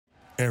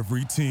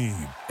Every team,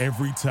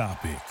 every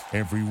topic,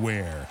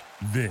 everywhere.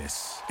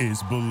 This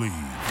is Believe.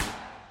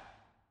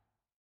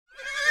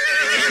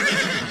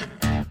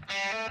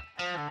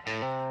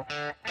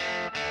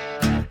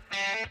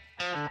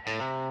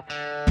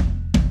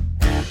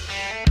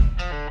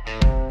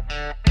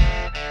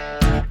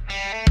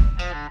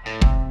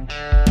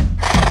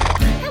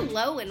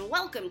 Hello and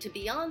welcome to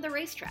Beyond the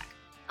Racetrack.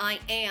 I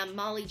am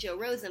Molly Jo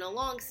Rosen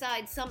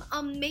alongside some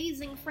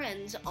amazing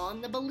friends on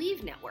the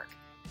Believe Network,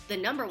 the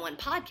 #1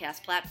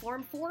 podcast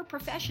platform for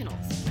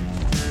professionals.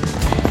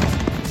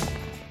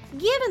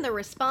 Given the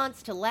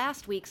response to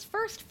last week's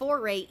first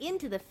foray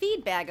into the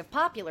feed bag of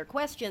popular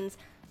questions,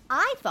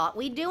 I thought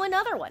we'd do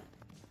another one.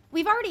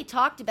 We've already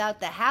talked about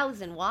the hows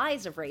and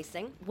whys of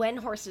racing, when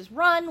horses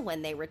run,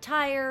 when they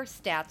retire,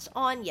 stats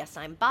on Yes,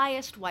 I'm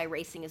Biased, why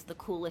racing is the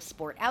coolest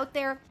sport out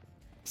there.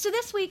 So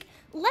this week,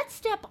 let's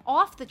step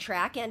off the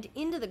track and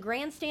into the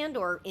grandstand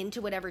or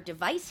into whatever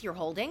device you're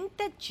holding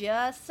that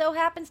just so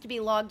happens to be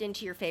logged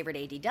into your favorite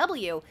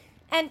ADW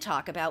and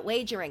talk about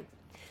wagering.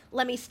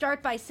 Let me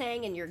start by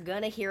saying, and you're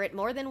gonna hear it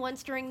more than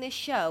once during this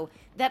show,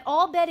 that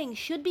all betting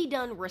should be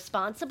done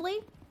responsibly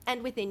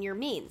and within your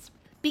means.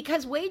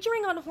 Because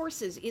wagering on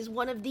horses is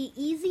one of the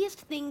easiest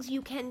things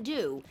you can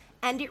do,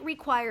 and it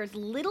requires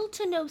little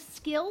to no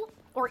skill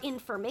or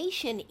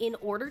information in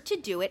order to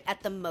do it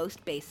at the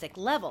most basic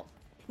level.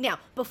 Now,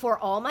 before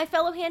all my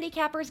fellow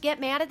handicappers get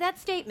mad at that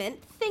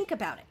statement, think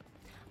about it.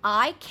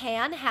 I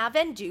can, have,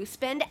 and do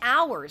spend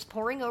hours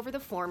poring over the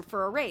form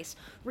for a race,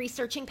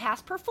 researching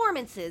past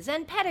performances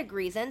and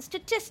pedigrees and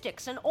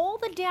statistics and all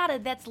the data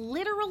that's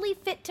literally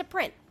fit to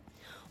print.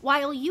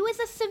 While you as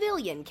a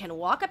civilian can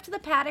walk up to the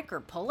paddock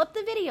or pull up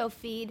the video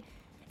feed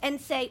and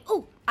say,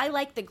 "Ooh, I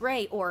like the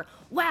gray," or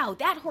 "Wow,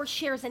 that horse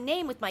shares a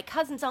name with my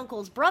cousin's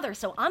uncle's brother,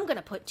 so I'm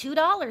gonna put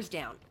 $2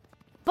 down."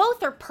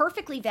 Both are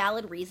perfectly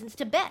valid reasons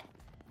to bet.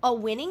 A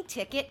winning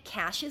ticket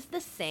cashes the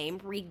same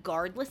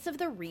regardless of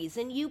the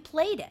reason you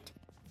played it.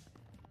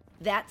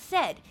 That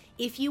said,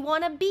 if you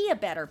want to be a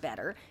better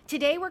bettor,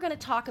 today we're going to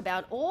talk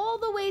about all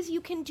the ways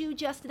you can do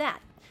just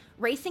that.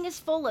 Racing is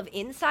full of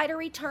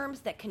insidery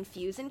terms that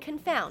confuse and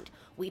confound.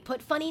 We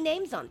put funny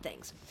names on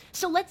things.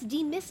 So let's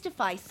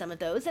demystify some of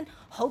those, and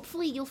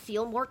hopefully you'll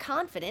feel more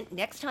confident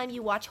next time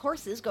you watch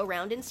horses go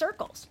round in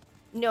circles.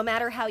 No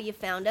matter how you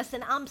found us,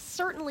 and I'm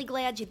certainly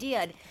glad you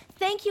did,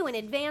 thank you in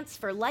advance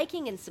for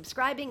liking and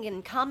subscribing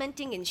and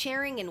commenting and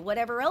sharing and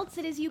whatever else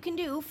it is you can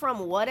do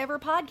from whatever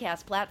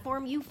podcast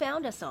platform you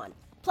found us on.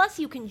 Plus,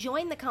 you can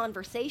join the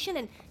conversation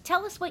and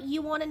tell us what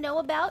you want to know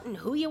about and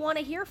who you want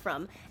to hear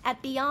from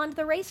at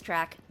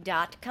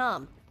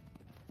beyondtheracetrack.com.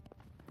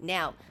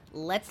 Now,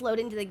 let's load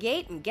into the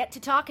gate and get to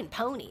talking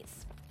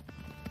ponies.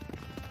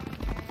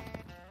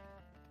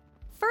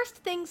 First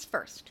things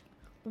first.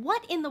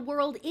 What in the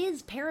world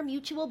is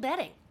parimutuel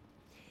betting?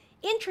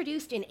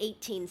 Introduced in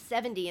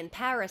 1870 in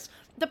Paris,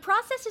 the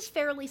process is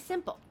fairly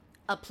simple.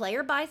 A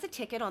player buys a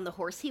ticket on the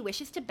horse he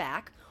wishes to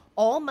back,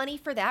 all money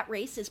for that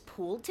race is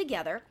pooled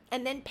together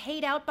and then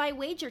paid out by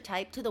wager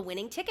type to the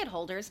winning ticket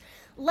holders,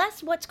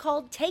 less what's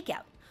called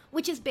takeout,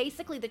 which is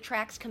basically the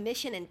track's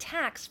commission and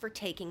tax for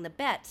taking the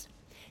bets.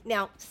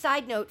 Now,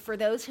 side note for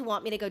those who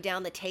want me to go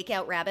down the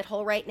takeout rabbit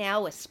hole right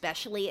now,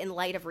 especially in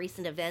light of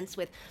recent events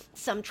with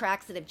some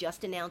tracks that have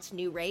just announced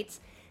new rates,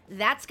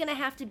 that's going to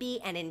have to be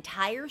an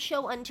entire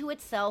show unto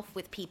itself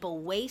with people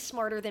way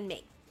smarter than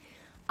me.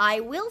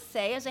 I will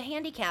say, as a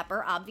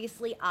handicapper,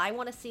 obviously I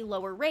want to see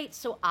lower rates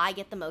so I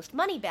get the most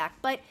money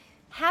back, but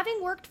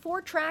having worked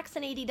for tracks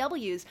and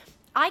ADWs,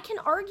 I can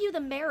argue the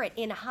merit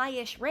in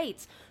high-ish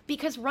rates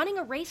because running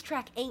a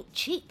racetrack ain't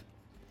cheap.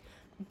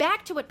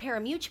 Back to what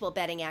parimutuel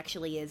betting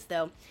actually is,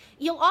 though.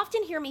 You'll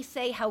often hear me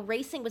say how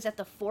racing was at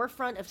the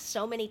forefront of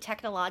so many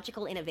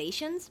technological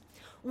innovations.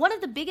 One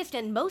of the biggest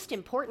and most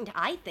important,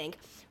 I think,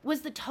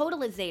 was the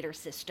totalizator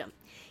system.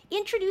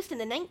 Introduced in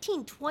the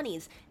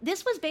 1920s,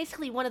 this was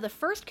basically one of the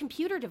first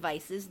computer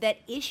devices that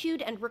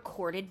issued and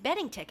recorded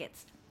betting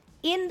tickets.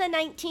 In the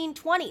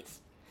 1920s.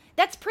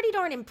 That's pretty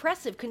darn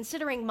impressive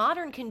considering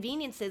modern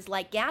conveniences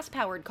like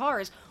gas-powered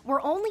cars were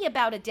only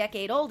about a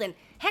decade old, and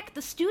heck,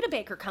 the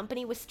Studebaker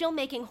company was still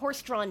making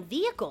horse-drawn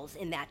vehicles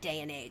in that day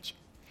and age.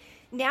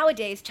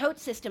 Nowadays, tote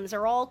systems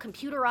are all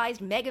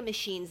computerized mega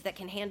machines that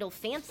can handle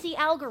fancy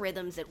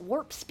algorithms at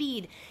warp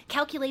speed,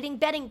 calculating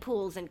betting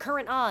pools and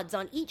current odds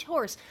on each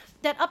horse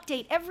that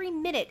update every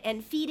minute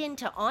and feed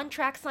into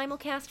on-track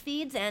simulcast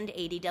feeds and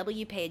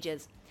ADW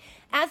pages.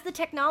 As the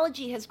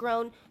technology has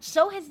grown,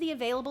 so has the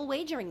available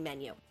wagering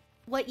menu.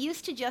 What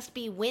used to just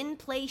be Win,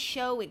 Play,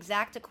 Show,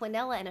 Exacta,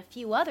 Quinella, and a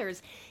few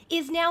others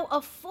is now a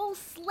full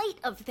slate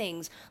of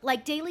things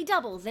like daily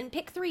doubles and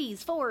pick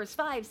 3s, 4s,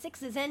 5s,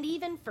 6s, and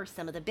even, for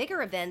some of the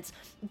bigger events,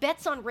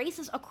 bets on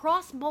races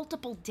across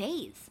multiple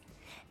days.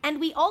 And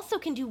we also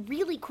can do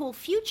really cool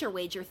future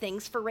wager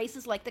things for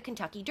races like the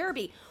Kentucky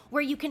Derby,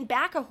 where you can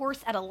back a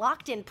horse at a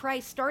locked-in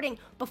price starting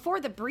before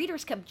the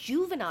Breeders' Cup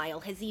Juvenile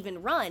has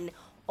even run,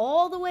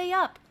 all the way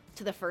up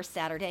to the first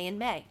Saturday in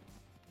May.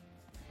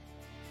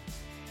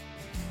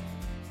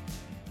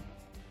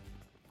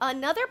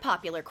 Another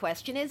popular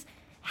question is,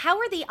 How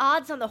are the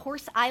odds on the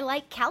horse I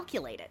like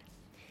calculated?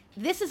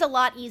 This is a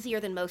lot easier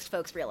than most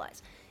folks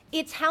realize.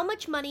 It's how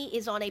much money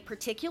is on a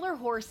particular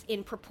horse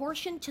in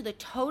proportion to the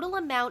total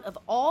amount of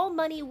all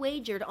money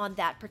wagered on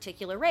that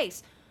particular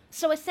race.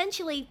 So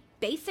essentially,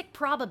 basic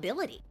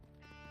probability.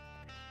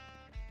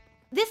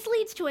 This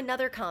leads to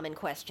another common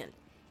question.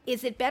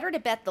 Is it better to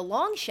bet the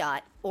long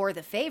shot or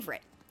the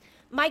favorite?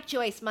 Mike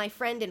Joyce, my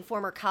friend and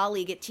former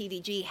colleague at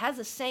TVG, has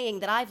a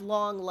saying that I've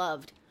long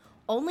loved.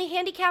 Only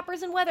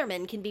handicappers and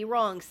weathermen can be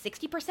wrong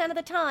 60% of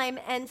the time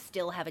and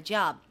still have a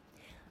job.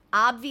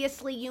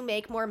 Obviously, you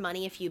make more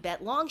money if you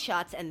bet long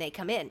shots and they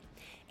come in.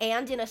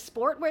 And in a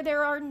sport where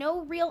there are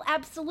no real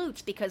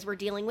absolutes because we're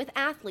dealing with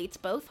athletes,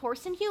 both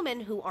horse and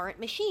human, who aren't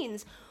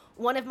machines,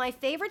 one of my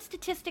favorite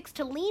statistics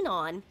to lean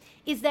on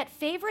is that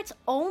favorites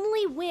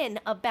only win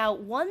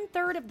about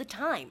 1/3 of the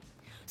time.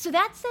 So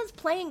that says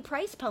playing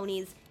price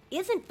ponies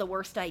isn't the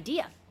worst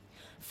idea.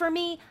 For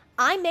me,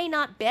 I may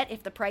not bet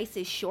if the price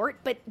is short,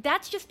 but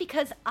that's just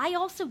because I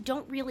also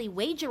don't really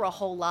wager a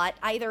whole lot,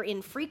 either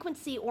in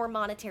frequency or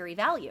monetary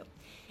value.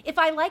 If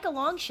I like a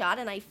long shot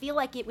and I feel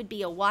like it would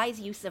be a wise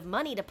use of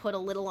money to put a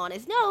little on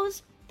his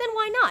nose, then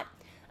why not?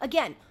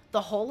 Again,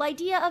 the whole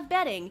idea of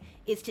betting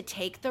is to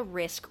take the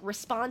risk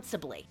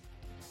responsibly.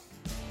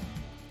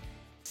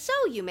 So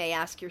you may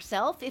ask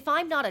yourself, if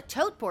I'm not a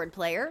tote board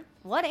player,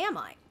 what am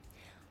I?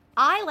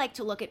 I like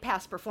to look at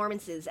past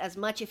performances as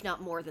much, if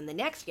not more, than the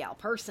next gal,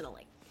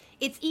 personally.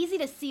 It's easy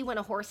to see when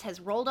a horse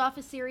has rolled off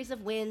a series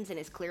of wins and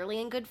is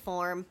clearly in good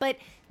form, but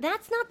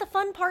that's not the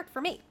fun part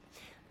for me.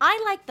 I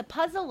like the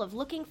puzzle of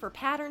looking for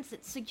patterns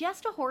that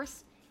suggest a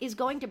horse is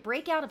going to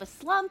break out of a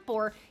slump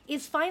or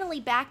is finally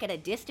back at a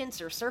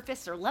distance or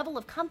surface or level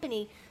of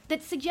company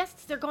that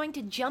suggests they're going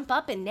to jump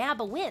up and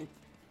nab a win.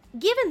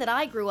 Given that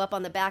I grew up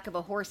on the back of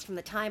a horse from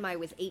the time I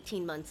was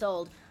 18 months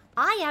old,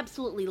 I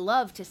absolutely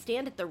love to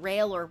stand at the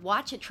rail or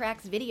watch a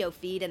track's video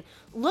feed and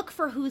look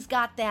for who's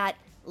got that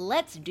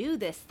 "let's do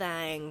this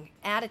thing"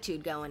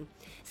 attitude going.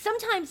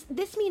 Sometimes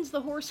this means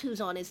the horse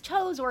who's on his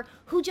toes or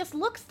who just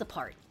looks the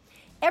part.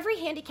 Every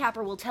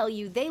handicapper will tell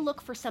you they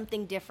look for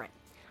something different.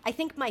 I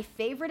think my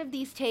favorite of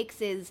these takes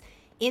is,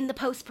 in the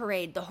post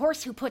parade, the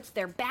horse who puts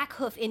their back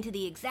hoof into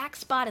the exact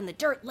spot in the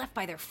dirt left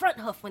by their front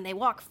hoof when they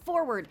walk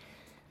forward.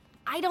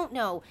 I don't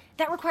know.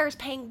 That requires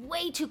paying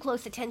way too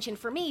close attention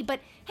for me,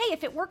 but hey,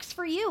 if it works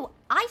for you,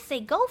 I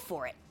say go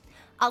for it.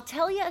 I'll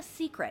tell you a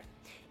secret.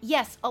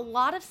 Yes, a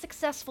lot of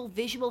successful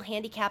visual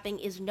handicapping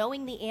is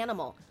knowing the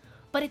animal,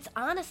 but it's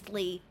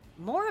honestly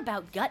more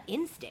about gut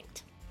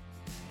instinct.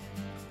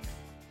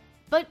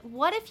 But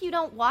what if you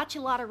don't watch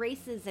a lot of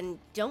races and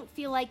don't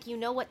feel like you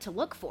know what to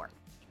look for?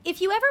 If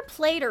you ever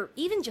played or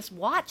even just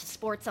watched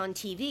sports on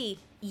TV,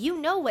 you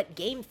know what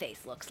game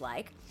face looks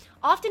like.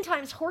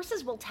 Oftentimes,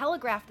 horses will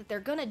telegraph that they're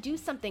going to do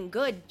something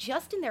good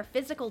just in their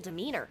physical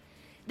demeanor.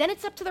 Then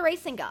it's up to the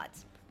racing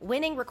gods.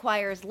 Winning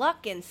requires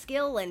luck and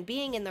skill and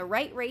being in the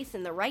right race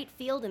in the right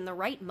field in the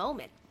right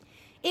moment.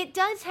 It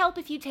does help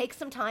if you take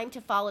some time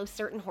to follow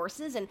certain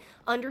horses and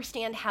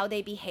understand how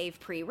they behave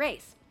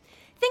pre-race.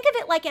 Think of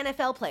it like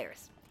NFL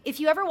players. If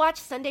you ever watch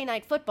Sunday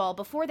Night Football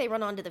before they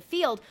run onto the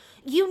field,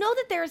 you know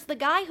that there's the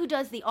guy who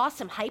does the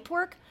awesome hype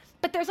work,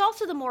 but there's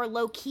also the more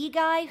low-key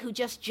guy who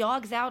just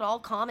jogs out all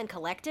calm and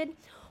collected.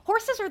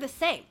 Horses are the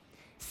same.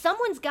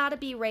 Someone's got to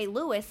be Ray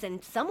Lewis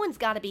and someone's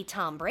got to be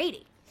Tom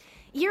Brady.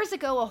 Years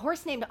ago, a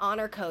horse named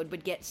Honor Code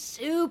would get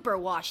super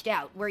washed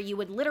out, where you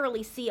would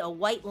literally see a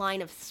white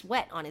line of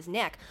sweat on his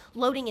neck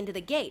loading into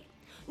the gate.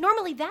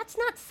 Normally, that's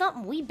not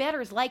something we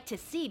bettors like to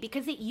see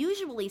because it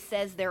usually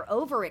says they're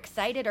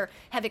overexcited or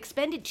have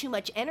expended too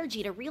much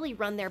energy to really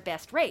run their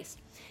best race.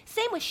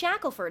 Same with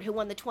Shackelford, who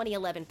won the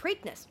 2011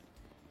 Preakness.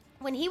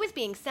 When he was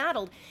being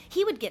saddled,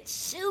 he would get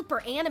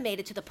super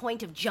animated to the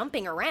point of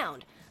jumping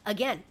around.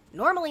 Again,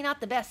 normally not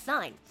the best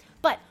sign.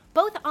 But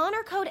both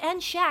Honor Code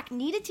and Shaq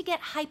needed to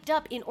get hyped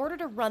up in order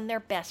to run their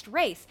best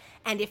race.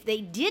 And if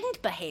they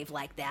didn't behave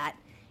like that,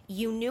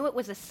 you knew it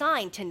was a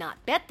sign to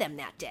not bet them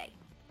that day.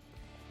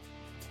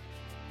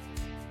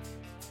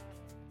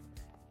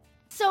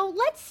 So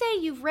let's say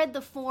you've read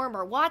the form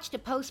or watched a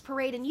post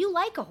parade and you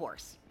like a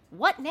horse.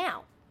 What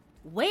now?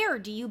 Where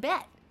do you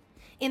bet?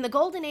 In the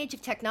golden age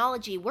of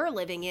technology we're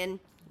living in,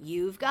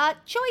 you've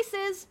got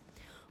choices.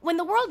 When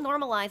the world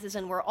normalizes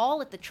and we're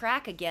all at the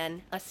track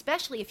again,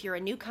 especially if you're a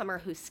newcomer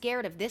who's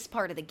scared of this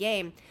part of the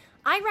game,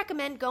 I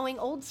recommend going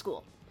old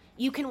school.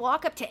 You can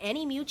walk up to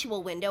any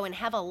mutual window and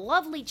have a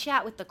lovely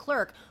chat with the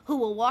clerk who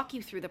will walk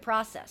you through the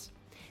process.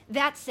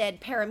 That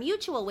said,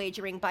 parimutuel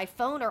wagering by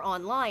phone or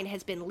online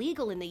has been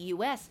legal in the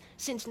U.S.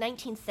 since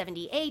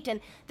 1978, and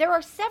there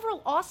are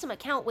several awesome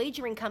account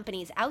wagering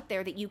companies out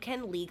there that you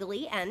can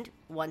legally and,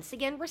 once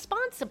again,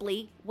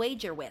 responsibly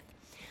wager with.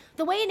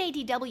 The way an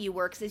ADW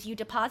works is you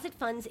deposit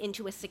funds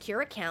into a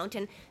secure account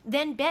and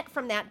then bet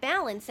from that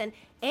balance, and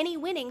any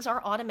winnings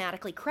are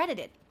automatically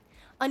credited.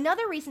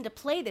 Another reason to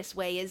play this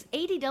way is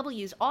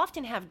ADWs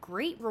often have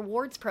great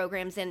rewards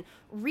programs and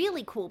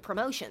really cool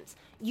promotions,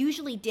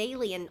 usually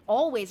daily and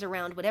always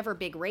around whatever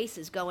big race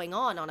is going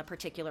on a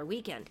particular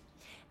weekend.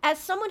 As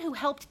someone who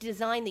helped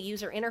design the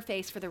user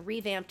interface for the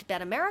revamped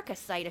Bet America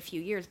site a few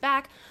years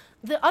back,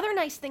 the other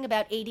nice thing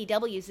about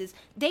ADWs is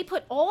they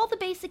put all the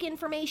basic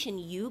information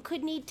you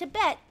could need to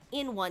bet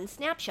in one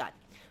snapshot.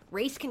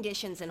 Race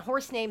conditions and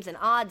horse names and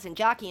odds and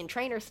jockey and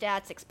trainer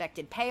stats,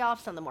 expected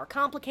payoffs on the more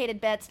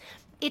complicated bets.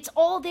 It's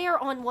all there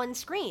on one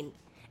screen.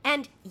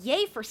 And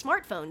yay for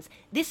smartphones,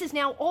 this is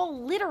now all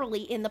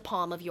literally in the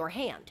palm of your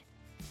hand.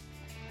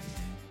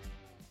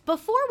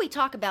 Before we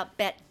talk about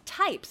bet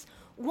types,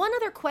 one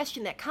other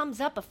question that comes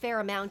up a fair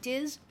amount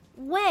is,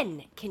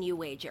 when can you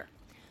wager?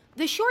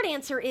 The short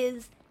answer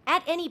is,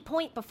 at any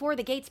point before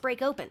the gates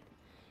break open.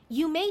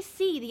 You may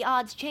see the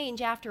odds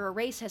change after a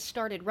race has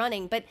started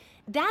running, but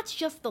that's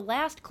just the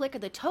last click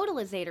of the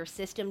totalizator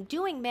system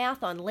doing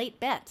math on late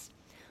bets.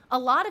 A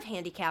lot of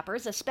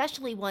handicappers,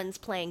 especially ones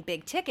playing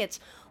big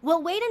tickets,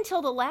 will wait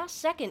until the last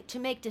second to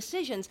make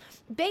decisions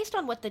based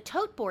on what the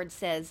tote board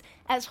says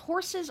as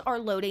horses are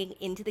loading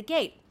into the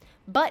gate.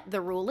 But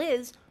the rule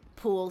is,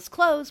 pools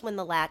close when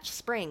the latch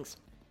springs.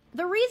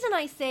 The reason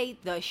I say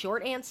the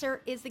short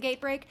answer is the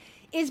gate break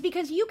is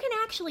because you can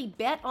actually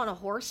bet on a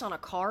horse on a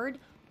card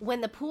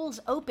when the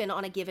pools open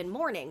on a given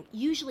morning,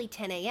 usually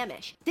 10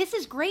 a.m.-ish. This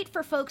is great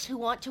for folks who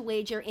want to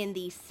wager in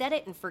the set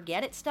it and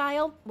forget it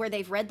style, where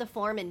they've read the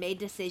form and made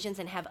decisions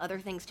and have other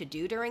things to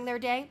do during their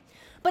day.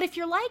 But if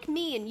you're like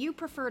me and you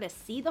prefer to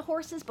see the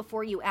horses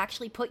before you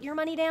actually put your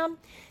money down,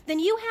 then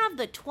you have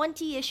the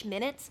 20-ish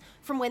minutes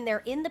from when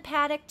they're in the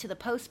paddock to the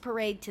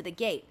post-parade to the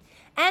gate.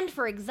 And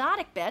for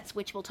exotic bets,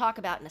 which we'll talk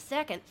about in a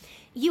second,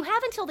 you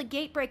have until the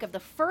gate break of the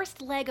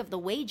first leg of the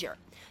wager.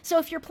 So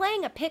if you're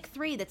playing a pick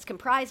 3 that's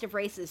comprised of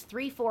races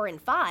 3, 4, and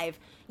 5,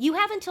 you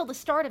have until the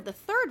start of the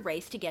third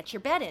race to get your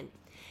bet in.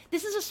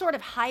 This is a sort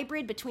of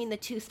hybrid between the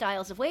two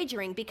styles of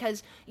wagering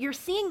because you're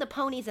seeing the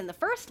ponies in the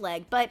first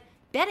leg, but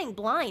betting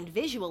blind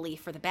visually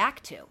for the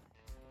back two.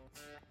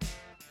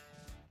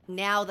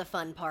 Now the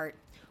fun part.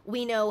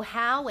 We know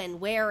how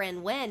and where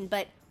and when,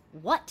 but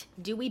what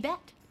do we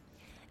bet?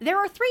 There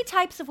are 3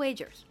 types of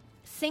wagers: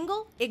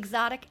 single,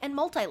 exotic, and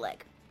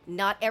multi-leg.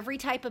 Not every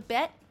type of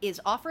bet is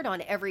offered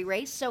on every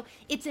race, so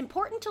it's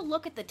important to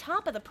look at the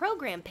top of the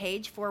program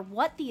page for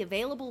what the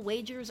available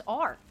wagers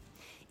are.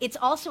 It's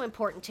also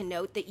important to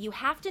note that you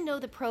have to know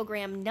the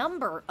program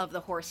number of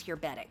the horse you're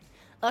betting,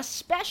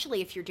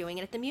 especially if you're doing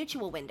it at the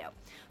mutual window.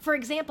 For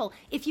example,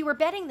 if you were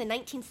betting the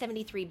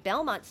 1973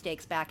 Belmont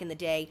Stakes back in the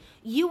day,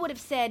 you would have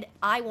said,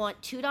 I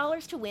want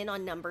 $2 to win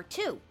on number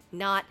 2,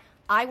 not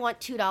I want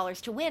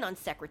 $2 to win on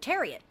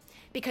Secretariat,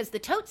 because the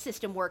tote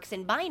system works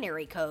in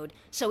binary code,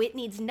 so it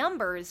needs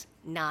numbers,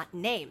 not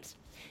names.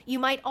 You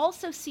might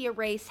also see a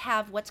race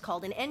have what's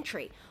called an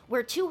entry,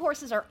 where 2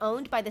 horses are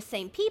owned by the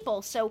same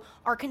people, so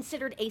are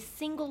considered a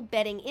single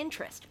betting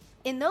interest.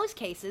 In those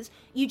cases,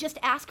 you just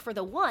ask for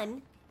the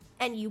 1,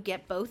 and you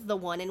get both the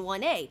 1 and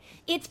 1A.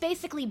 It's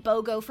basically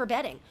BOGO for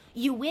betting.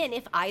 You win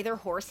if either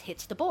horse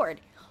hits the board.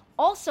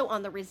 Also,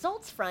 on the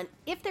results front,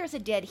 if there's a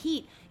dead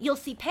heat, you'll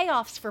see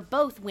payoffs for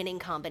both winning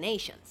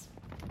combinations.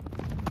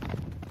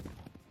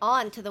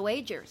 On to the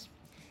wagers.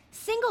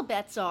 Single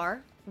bets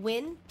are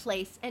win,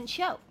 place, and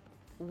show.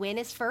 Win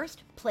is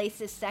first,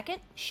 place is second,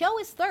 show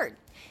is third.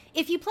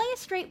 If you play a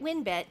straight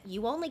win bet,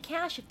 you only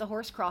cash if the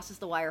horse crosses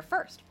the wire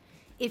first.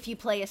 If you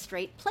play a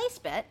straight place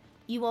bet,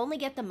 you only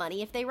get the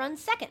money if they run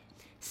second.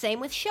 Same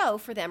with show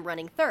for them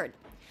running third.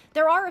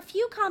 There are a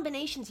few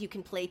combinations you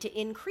can play to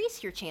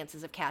increase your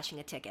chances of cashing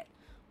a ticket.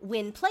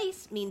 Win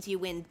place means you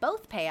win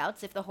both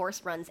payouts if the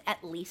horse runs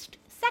at least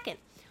second.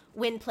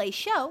 Win place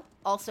show,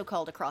 also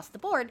called across the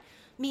board,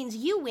 means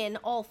you win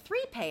all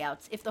 3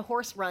 payouts if the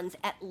horse runs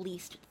at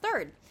least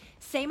third.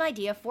 Same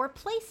idea for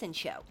place and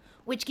show,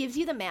 which gives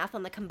you the math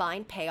on the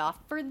combined payoff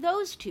for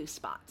those 2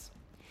 spots.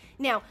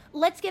 Now,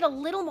 let's get a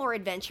little more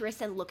adventurous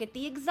and look at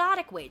the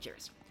exotic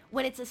wagers.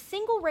 When it's a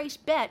single race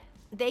bet,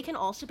 they can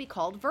also be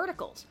called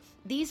verticals.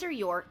 These are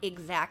your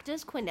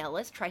exactas,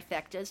 quinellas,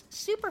 trifectas,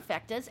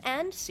 superfectas,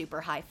 and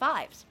super high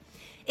fives.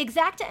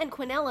 Exacta and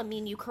quinella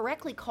mean you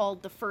correctly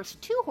called the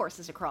first 2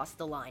 horses across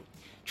the line.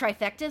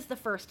 Trifectas the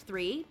first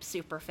 3,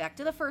 superfecta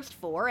the first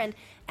 4, and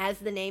as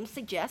the name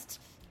suggests,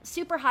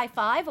 super high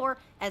five, or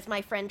as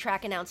my friend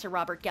track announcer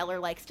Robert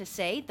Geller likes to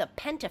say, the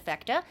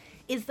pentafecta,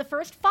 is the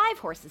first 5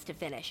 horses to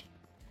finish.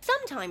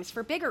 Sometimes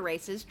for bigger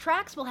races,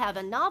 tracks will have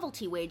a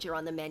novelty wager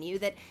on the menu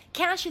that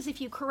cashes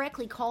if you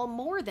correctly call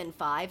more than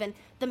 5, and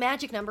the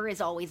magic number is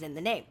always in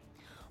the name.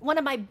 One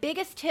of my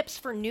biggest tips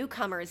for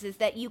newcomers is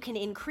that you can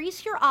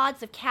increase your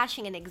odds of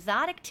cashing an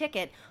exotic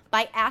ticket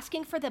by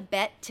asking for the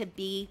bet to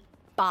be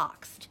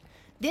boxed.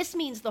 This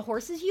means the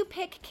horses you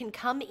pick can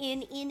come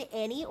in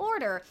any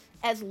order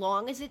as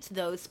long as it's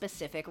those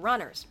specific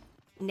runners.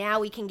 Now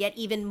we can get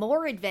even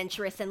more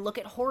adventurous and look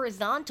at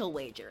horizontal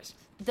wagers,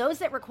 those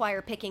that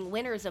require picking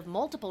winners of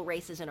multiple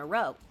races in a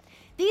row.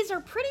 These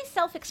are pretty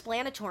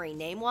self-explanatory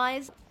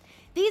name-wise.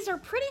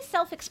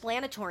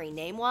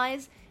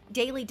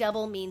 Daily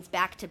double means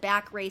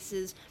back-to-back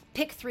races.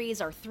 Pick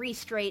threes are 3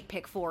 straight,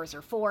 pick fours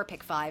are 4,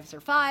 pick fives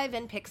are 5,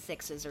 and pick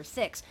sixes are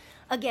 6.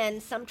 Again,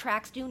 some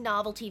tracks do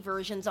novelty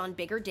versions on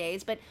bigger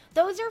days, but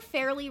those are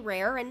fairly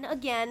rare, and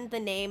again, the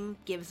name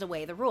gives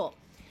away the rule.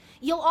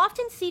 You'll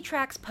often see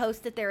tracks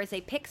post that there is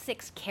a pick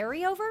 6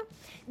 carryover.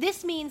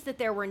 This means that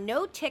there were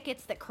no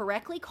tickets that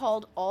correctly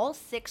called all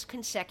 6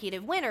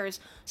 consecutive winners,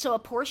 so a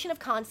portion of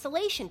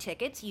consolation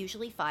tickets,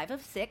 usually 5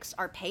 of 6,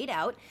 are paid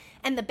out,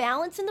 and the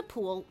balance in the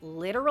pool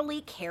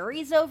literally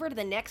carries over to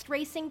the next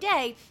racing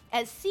day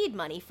as seed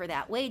money for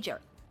that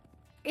wager.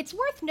 It's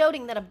worth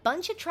noting that a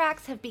bunch of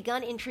tracks have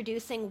begun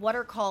introducing what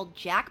are called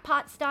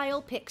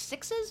jackpot-style pick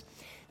 6s.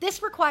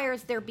 This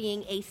requires there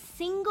being a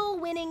single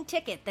winning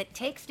ticket that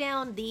takes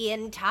down the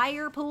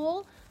entire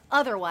pool,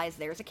 otherwise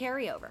there's a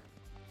carryover.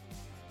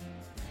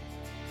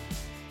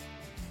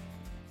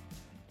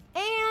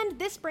 And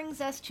this brings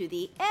us to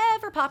the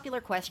ever-popular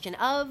question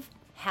of,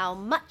 how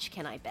much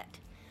can I bet?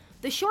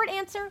 The short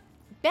answer,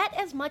 bet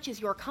as much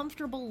as you're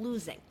comfortable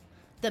losing.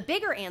 The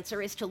bigger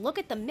answer is to look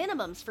at the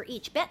minimums for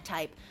each bet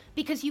type,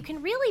 because you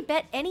can really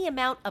bet any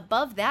amount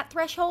above that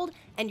threshold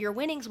and your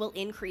winnings will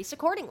increase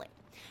accordingly.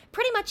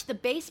 Pretty much the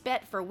base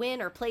bet for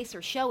win or place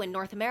or show in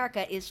North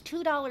America is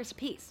 $2 a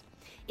piece.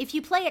 If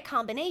you play a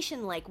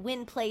combination like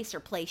win, place,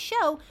 or play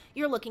show,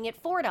 you're looking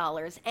at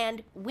 $4,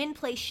 and win,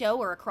 place, show,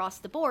 or across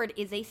the board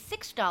is a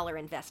 $6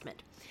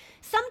 investment.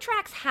 Some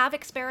tracks have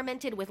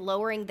experimented with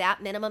lowering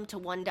that minimum to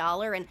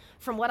 $1, and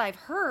from what I've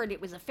heard, it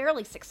was a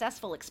fairly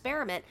successful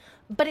experiment,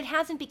 but it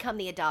hasn't become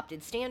the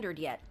adopted standard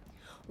yet.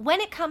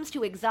 When it comes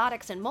to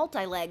exotics and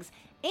multi-legs,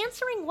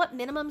 answering what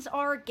minimums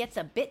are gets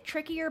a bit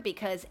trickier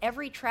because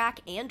every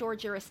track and/or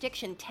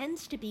jurisdiction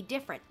tends to be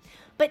different.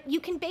 But you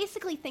can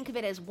basically think of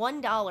it as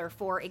 $1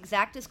 for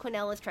exactas,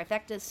 quinellas,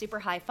 trifectas, super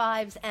high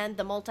fives, and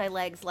the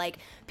multi-legs like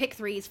pick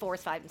threes,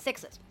 fours, fives, and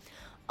sixes.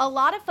 A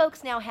lot of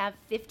folks now have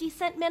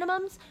 50-cent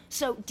minimums,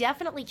 so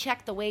definitely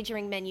check the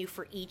wagering menu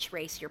for each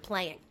race you're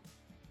playing.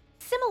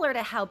 Similar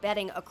to how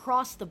betting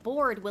across the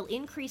board will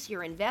increase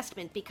your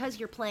investment because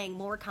you're playing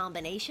more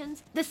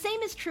combinations, the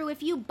same is true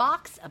if you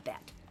box a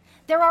bet.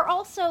 There are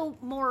also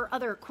more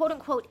other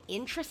quote-unquote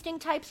interesting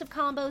types of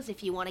combos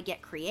if you want to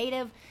get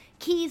creative.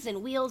 Keys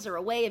and wheels are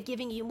a way of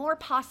giving you more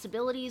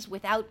possibilities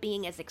without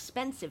being as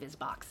expensive as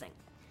boxing.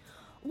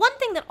 One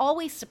thing that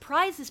always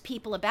surprises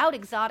people about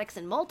exotics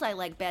and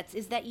multi-leg bets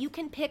is that you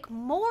can pick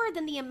more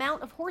than the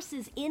amount of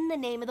horses in the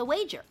name of the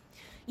wager.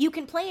 You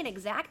can play an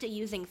exacta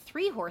using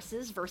 3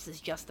 horses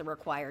versus just the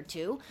required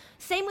 2.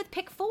 Same with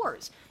pick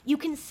 4s. You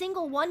can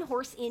single 1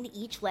 horse in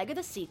each leg of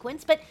the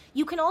sequence, but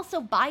you can also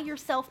buy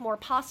yourself more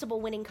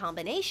possible winning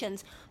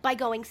combinations by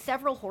going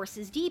several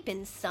horses deep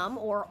in some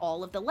or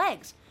all of the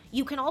legs.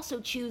 You can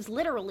also choose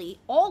literally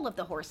all of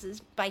the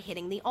horses by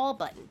hitting the all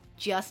button.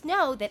 Just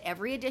know that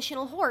every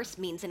additional horse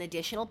means an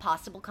additional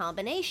possible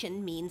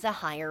combination means a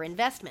higher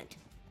investment.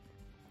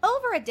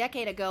 Over a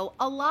decade ago,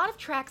 a lot of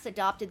tracks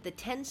adopted the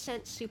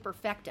 10-cent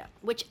superfecta,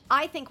 which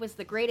I think was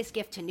the greatest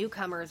gift to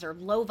newcomers or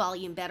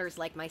low-volume bettors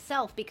like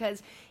myself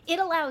because it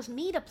allows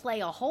me to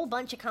play a whole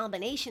bunch of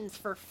combinations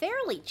for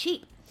fairly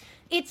cheap.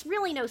 It's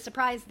really no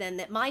surprise then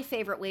that my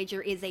favorite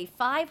wager is a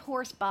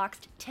 5-horse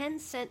boxed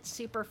 10-cent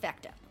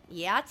superfecta.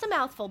 Yeah, it's a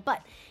mouthful,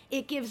 but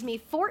it gives me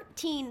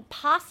 14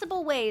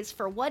 possible ways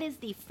for what is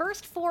the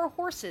first 4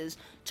 horses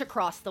to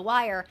cross the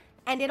wire,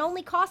 and it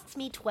only costs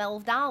me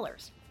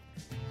 $12.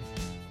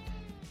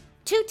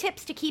 2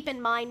 tips to keep in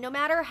mind no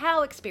matter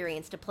how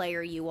experienced a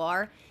player you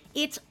are.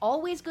 It's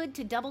always good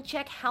to double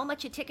check how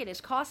much a ticket is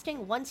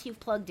costing once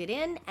you've plugged it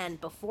in and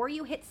before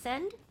you hit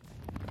send.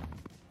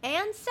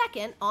 And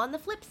second, on the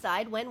flip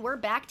side, when we're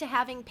back to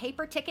having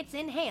paper tickets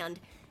in hand,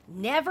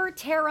 never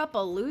tear up a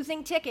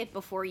losing ticket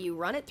before you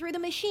run it through the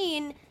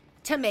machine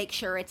to make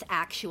sure it's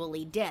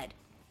actually dead.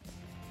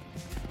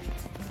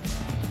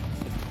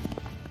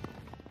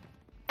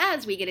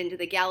 As we get into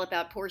the gallop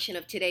out portion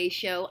of today's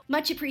show,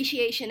 much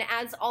appreciation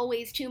as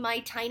always to my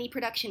tiny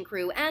production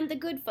crew and the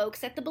good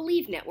folks at the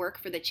Believe Network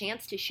for the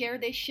chance to share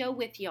this show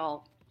with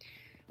y'all.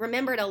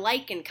 Remember to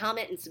like and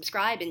comment and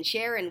subscribe and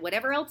share and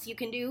whatever else you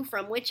can do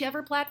from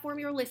whichever platform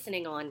you're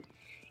listening on.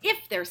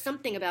 If there's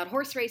something about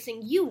horse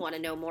racing you want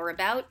to know more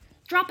about,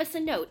 drop us a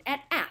note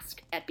at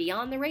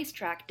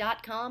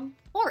ask@beyondtheracetrack.com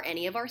or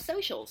any of our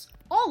socials,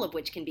 all of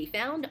which can be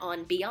found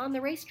on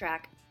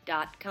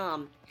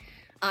beyondtheracetrack.com.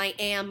 I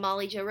am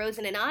Molly Jo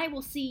Rosen, and I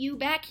will see you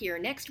back here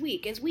next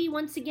week as we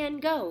once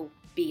again go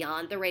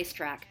beyond the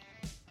racetrack.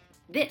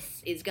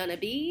 This is gonna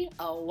be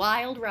a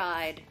wild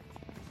ride.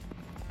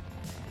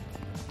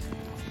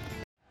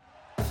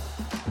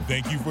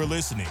 Thank you for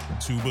listening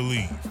to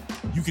Believe.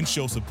 You can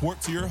show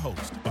support to your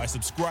host by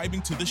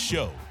subscribing to the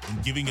show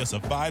and giving us a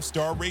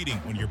 5-star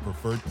rating on your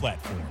preferred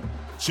platform.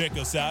 Check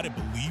us out at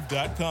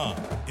Believe.com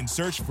and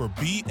search for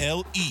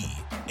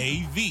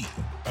BLEAV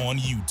on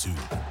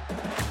YouTube.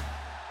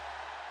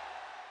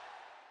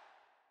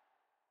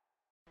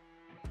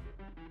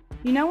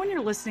 You know when you're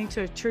listening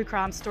to a true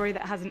crime story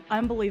that has an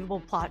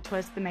unbelievable plot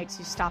twist that makes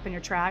you stop in your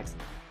tracks?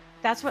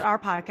 That's what our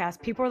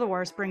podcast, People Are the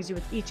Worst, brings you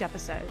with each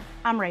episode.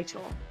 I'm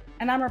Rachel.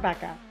 And I'm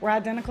Rebecca. We're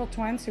identical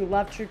twins who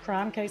love true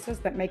crime cases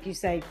that make you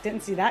say,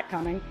 didn't see that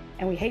coming,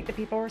 and we hate the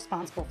people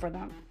responsible for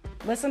them.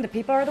 Listen to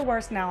People Are the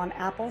Worst now on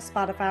Apple,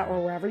 Spotify,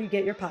 or wherever you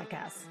get your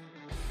podcasts.